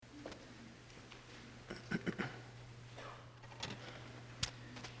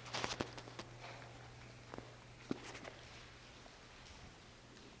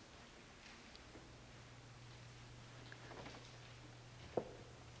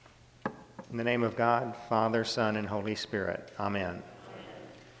In the name of God, Father, Son, and Holy Spirit. Amen.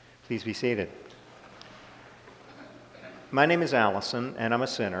 Please be seated. My name is Allison, and I'm a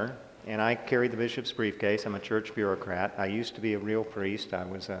sinner, and I carry the bishop's briefcase. I'm a church bureaucrat. I used to be a real priest. I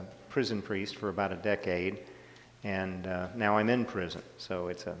was a prison priest for about a decade, and now I'm in prison,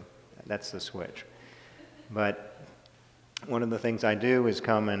 so that's the switch. But one of the things I do is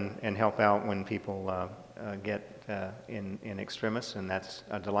come and help out when people get in extremis, and that's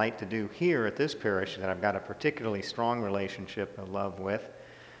a delight to do here at this parish that I've got a particularly strong relationship of love with,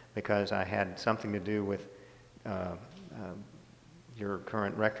 because I had something to do with your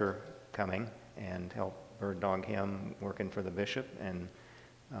current rector coming and help bird dog him working for the bishop, and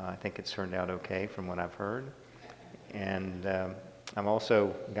I think it's turned out okay from what I've heard. And I've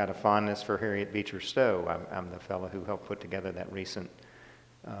also got a fondness for Harriet Beecher Stowe. I'm the fellow who helped put together that recent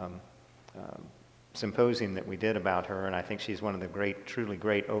symposium that we did about her, and I think she's one of the truly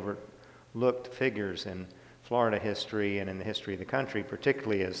great overlooked figures in Florida history and in the history of the country,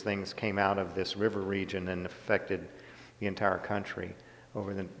 particularly as things came out of this river region and affected the entire country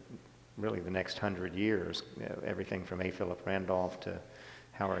over really the next 100 years. Everything from A. Philip Randolph to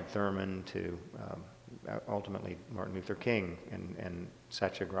Howard Thurman to ultimately Martin Luther King and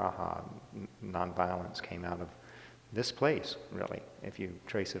Satyagraha. Nonviolence came out of this place, really, if you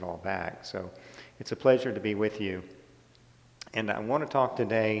trace it all back. So it's a pleasure to be with you. And I want to talk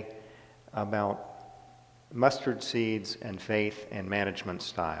today about mustard seeds and faith and management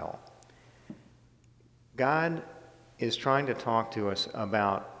style. God is trying to talk to us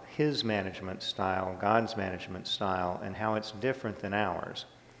about his management style, God's management style, and how it's different than ours.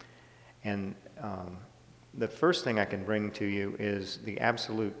 And the first thing I can bring to you is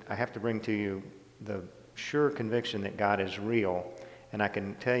I have to bring to you the sure conviction that God is real, and I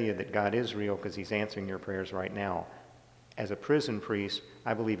can tell you that God is real because he's answering your prayers right now. As a prison priest,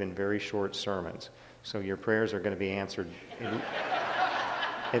 I believe in very short sermons, so your prayers are going to be answered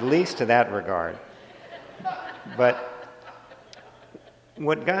at least to that regard. But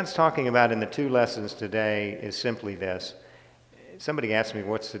what God's talking about in the two lessons today is simply this. Somebody asked me,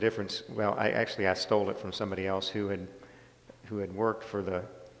 what's the difference? Well, I stole it from somebody else who had worked for the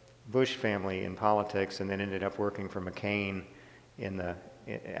Bush family in politics and then ended up working for McCain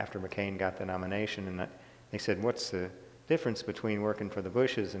after McCain got the nomination. And they said, what's the difference between working for the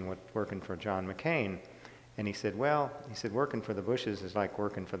Bushes and working for John McCain? And he said, working for the Bushes is like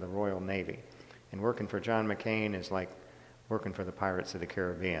working for the Royal Navy, and working for John McCain is like working for the Pirates of the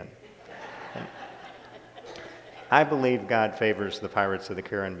Caribbean. And I believe God favors the Pirates of the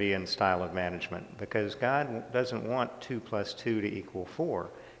Caribbean style of management, because God doesn't want 2 + 2 to equal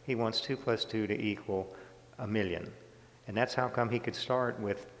 4. He wants 2 + 2 to equal 1,000,000. And that's how come he could start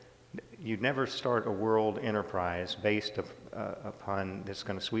with, you'd never start a world enterprise based upon, that's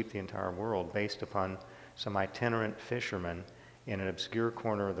going to sweep the entire world, based upon some itinerant fisherman in an obscure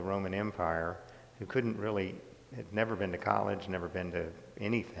corner of the Roman Empire who had never been to college, never been to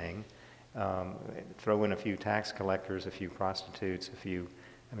anything. Throw in a few tax collectors, a few prostitutes,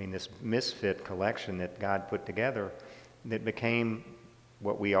 this misfit collection that God put together that became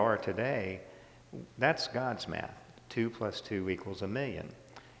what we are today. That's God's math. 2 + 2 = 1,000,000.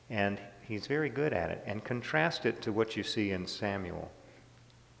 And he's very good at it. And contrast it to what you see in Samuel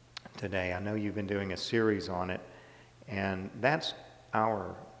today. I know you've been doing a series on it, and that's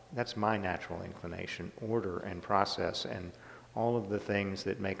my natural inclination, order and process and all of the things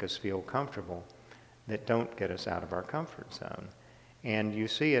that make us feel comfortable, that don't get us out of our comfort zone. And you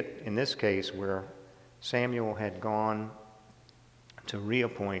see it in this case where Samuel had gone to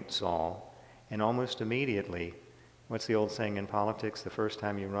reappoint Saul, and almost immediately, what's the old saying in politics? The first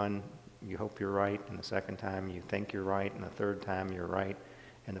time you run, you hope you're right, and the second time you think you're right, and the third time you're right,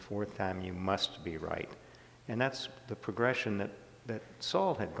 and the fourth time you must be right. And that's the progression that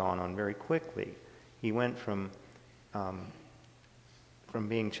Saul had gone on very quickly. He went from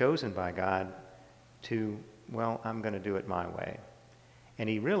being chosen by God to, I'm going to do it my way. And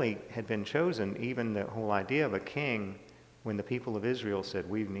he really had been chosen, even the whole idea of a king, when the people of Israel said,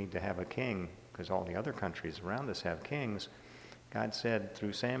 we need to have a king because all the other countries around us have kings. God said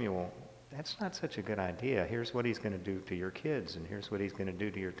through Samuel, that's not such a good idea. Here's what he's going to do to your kids, and here's what he's going to do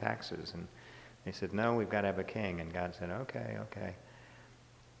to your taxes. And they said, no, we've got to have a king. And God said, okay.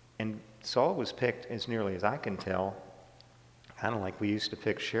 And Saul was picked, as nearly as I can tell, kind of like we used to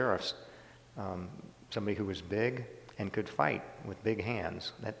pick sheriffs, somebody who was big and could fight with big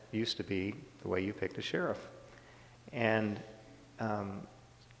hands. That used to be the way you picked a sheriff. And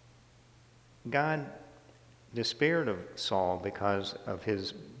God despaired of Saul because of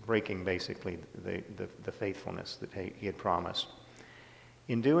his breaking, basically, the faithfulness that he had promised.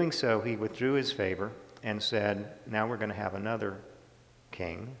 In doing so, he withdrew his favor and said, now we're going to have another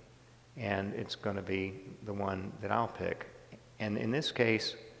king, and it's going to be the one that I'll pick. And in this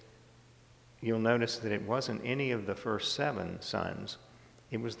case, you'll notice that it wasn't any of the first 7 sons.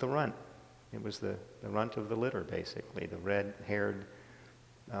 It was the runt. It was the runt of the litter, basically, the red-haired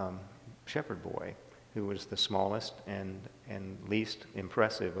shepherd boy, who was the smallest and least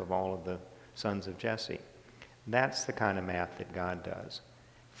impressive of all of the sons of Jesse. That's the kind of math that God does.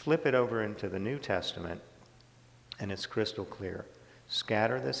 Flip it over into the New Testament, and it's crystal clear.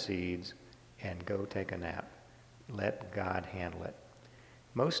 Scatter the seeds and go take a nap. Let God handle it.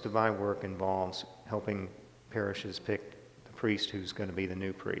 Most of my work involves helping parishes pick the priest who's going to be the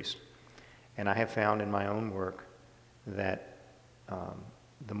new priest. And I have found in my own work that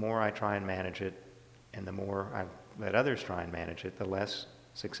the more I try and manage it, and the more I let others try and manage it, the less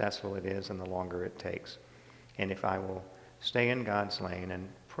successful it is and the longer it takes. And if I will stay in God's lane and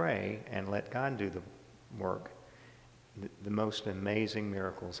pray and let God do the work, the most amazing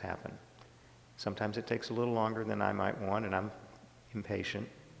miracles happen. Sometimes it takes a little longer than I might want, and I'm impatient,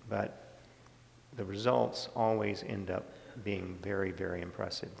 but the results always end up being very, very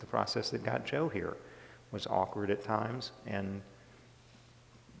impressive. The process that got Joe here was awkward at times and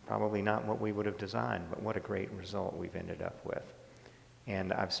probably not what we would have designed, but what a great result we've ended up with.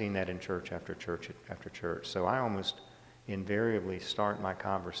 And I've seen that in church after church after church. So I almost invariably start my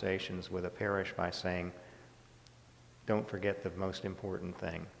conversations with a parish by saying, don't forget the most important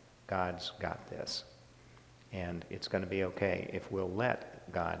thing. God's got this. And it's going to be okay if we'll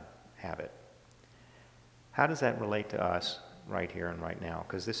let God have it. How does that relate to us right here and right now?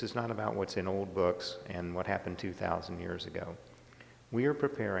 Because this is not about what's in old books and what happened 2,000 years ago. We are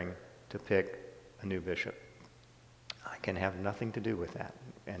preparing to pick a new bishop. I can have nothing to do with that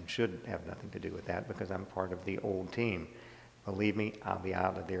and should have nothing to do with that because I'm part of the old team. Believe me, I'll be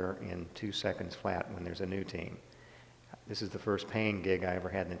out of there in 2 seconds flat when there's a new team. This is the first paying gig I ever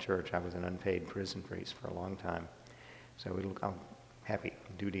had in the church. I was an unpaid prison priest for a long time. So I'm happy,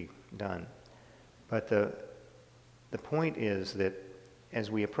 duty done. But the point is that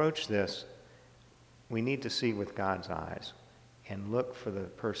as we approach this, we need to see with God's eyes and look for the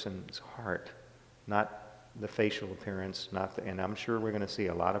person's heart, not the facial appearance, and I'm sure we're going to see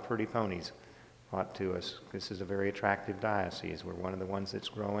a lot of pretty ponies brought to us. This is a very attractive diocese. We're one of the ones that's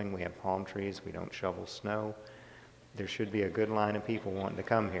growing. We have palm trees. We don't shovel snow. There should be a good line of people wanting to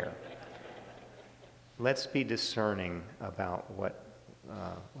come here. Let's be discerning about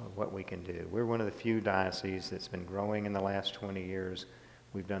what we can do. We're one of the few dioceses that's been growing in the last 20 years.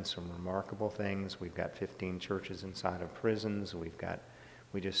 We've done some remarkable things. We've got 15 churches inside of prisons.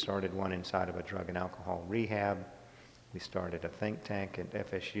 We just started one inside of a drug and alcohol rehab. We started a think tank at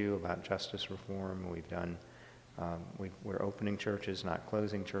FSU about justice reform. We're opening churches, not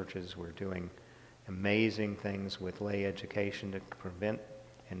closing churches. We're doing amazing things with lay education to prevent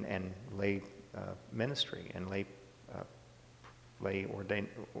and lay ministry and lay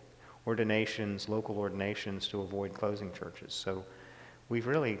ordinations, local ordinations to avoid closing churches. So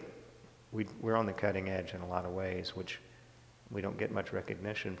we're on the cutting edge in a lot of ways, which we don't get much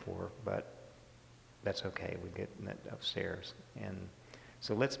recognition for, but that's okay. We get that upstairs. And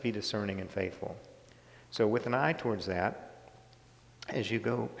so let's be discerning and faithful. So with an eye towards that, as you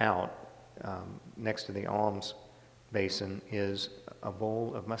go out, next to the alms basin is a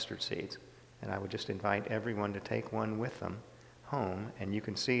bowl of mustard seeds. And I would just invite everyone to take one with them home. And you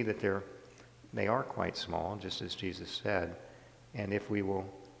can see that they are quite small, just as Jesus said. And if we will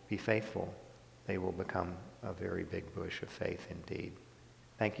be faithful, they will become a very big bush of faith indeed.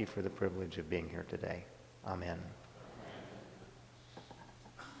 Thank you for the privilege of being here today. Amen.